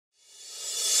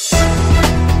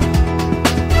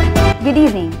Good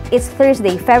evening. It's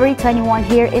Thursday, February 21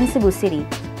 here in Cebu City.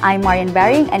 I'm Marian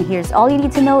Baring, and here's all you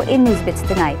need to know in NewsBits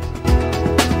tonight.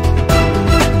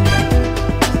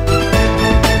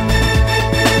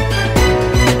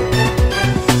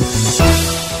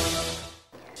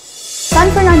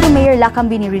 San Fernando Mayor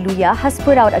Lakambini Reluya has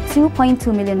put out a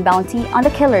 2.2 million bounty on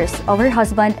the killers of her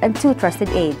husband and 2 trusted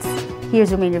aides.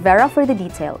 Here's Romaine Rivera for the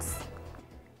details.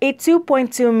 A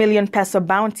 2.2 million peso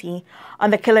bounty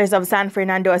on the killers of San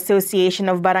Fernando Association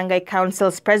of Barangay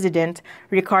Council's president,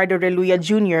 Rodrigo Reluya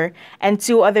Jr., and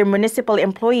 2 other municipal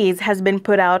employees has been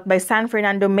put out by San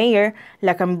Fernando Mayor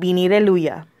Lakambini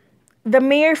Reluya. The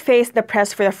mayor faced the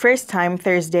press for the first time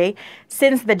Thursday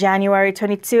since the January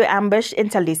 22 ambush in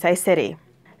Talisay City.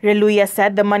 Reluya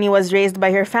said the money was raised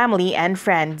by her family and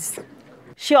friends.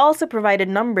 She also provided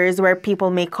numbers where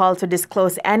people may call to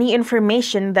disclose any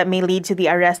information that may lead to the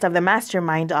arrest of the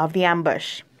mastermind of the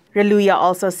ambush. Reluya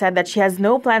also said that she has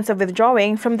no plans of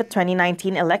withdrawing from the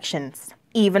 2019 elections.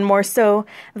 Even more so,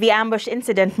 the ambush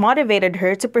incident motivated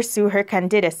her to pursue her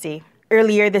candidacy.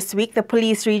 Earlier this week, the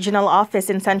police regional office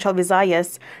in Central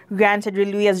Visayas granted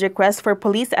Reluya's request for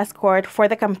police escort for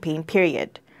the campaign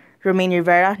period. Romaine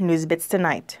Rivera, NewsBits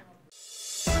Tonight.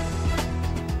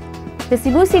 The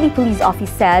Cebu City Police Office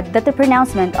said that the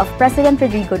pronouncement of President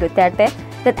Rodrigo Duterte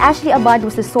that Ashley Abad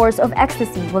was the source of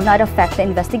ecstasy will not affect the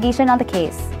investigation on the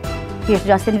case. Here's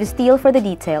Justin Vistil for the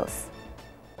details.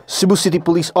 Cebu City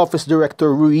Police Office Director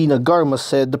Ruina Garma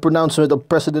said the pronouncement of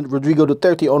President Rodrigo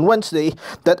Duterte on Wednesday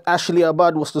that Ashley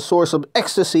Abad was the source of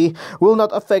ecstasy will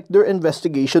not affect their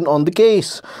investigation on the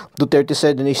case. Duterte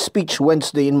said in a speech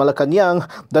Wednesday in Malacanang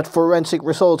that forensic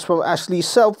results from Ashley's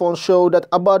cell phone show that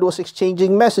Abad was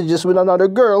exchanging messages with another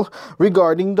girl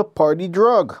regarding the party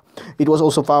drug. It was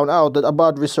also found out that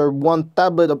Abad reserved 1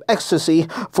 tablet of ecstasy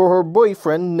for her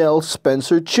boyfriend Nell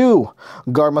Spencer Chu.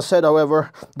 Garma said,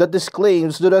 however, that these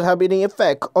claims do not have any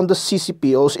effect on the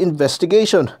CCPO's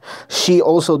investigation. She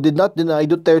also did not deny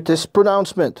Duterte's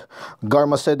pronouncement.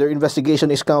 Garma said their investigation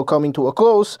is now coming to a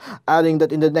close, adding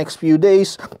that in the next few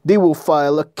days, they will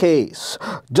file a case.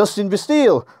 Justin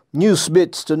Vistil,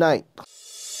 NewsBits Tonight.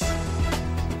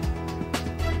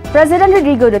 President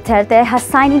Rodrigo Duterte has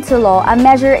signed into law a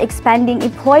measure expanding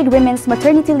employed women's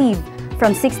maternity leave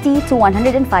from 60 to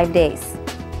 105 days.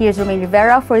 Here's Romaine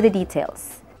Rivera for the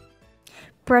details.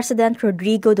 President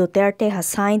Rodrigo Duterte has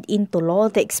signed into law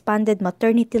the expanded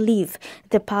maternity leave,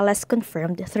 the palace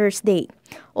confirmed Thursday.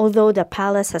 Although the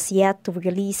palace has yet to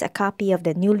release a copy of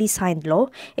the newly signed law,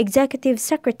 Executive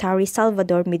Secretary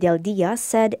Salvador Medial-Diaz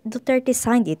said Duterte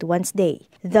signed it Wednesday.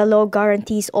 The law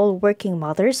guarantees all working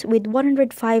mothers with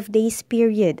 105 days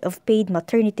period of paid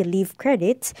maternity leave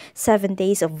credits, 7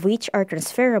 days of which are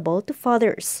transferable to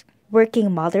fathers.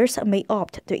 Working mothers may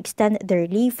opt to extend their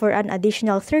leave for an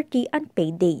additional 30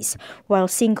 unpaid days, while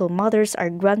single mothers are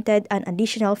granted an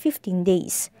additional 15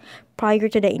 days. Prior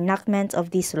to the enactment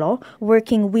of this law,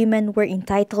 working women were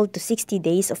entitled to 60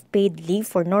 days of paid leave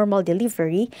for normal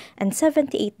delivery and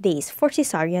 78 days for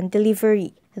cesarean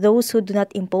delivery. Those who do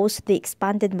not impose the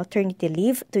expanded maternity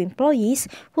leave to employees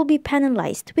will be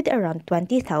penalized with around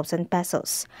 20,000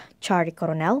 pesos. Chari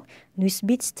Coronel,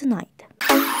 NewsBits Tonight.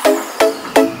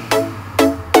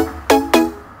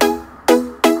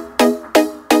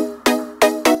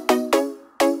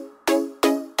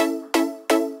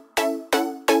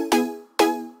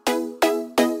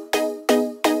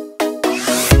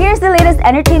 Here's the latest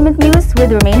entertainment news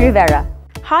with Romaine Rivera.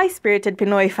 High-spirited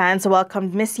Pinoy fans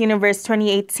welcomed Miss Universe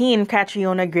 2018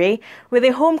 Catriona Gray with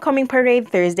a homecoming parade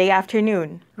Thursday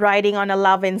afternoon. Riding on a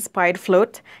lava-inspired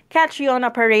float, Catriona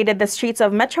paraded the streets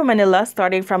of Metro Manila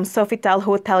starting from Sofitel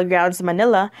Hotel Grounds,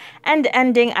 Manila, and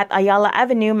ending at Ayala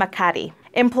Avenue, Makati.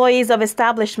 Employees of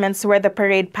establishments where the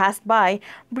parade passed by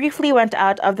briefly went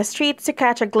out of the streets to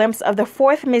catch a glimpse of the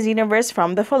 4th Miss Universe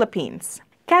from the Philippines.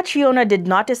 Catriona did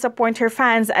not disappoint her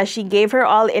fans as she gave her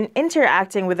all in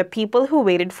interacting with the people who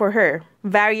waited for her.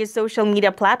 Various social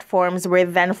media platforms were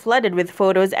then flooded with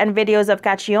photos and videos of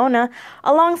Catriona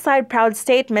alongside proud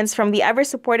statements from the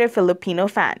ever-supportive Filipino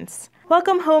fans.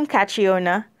 Welcome home,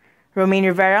 Catriona. Romaine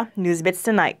Rivera, NewsBits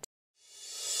Tonight.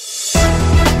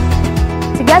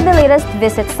 To get the latest,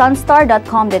 visit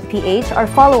sunstar.com.ph or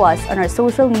follow us on our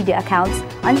social media accounts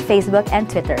on Facebook and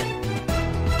Twitter.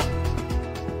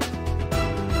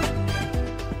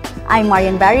 I'm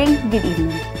Marian Baring. Good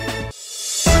evening.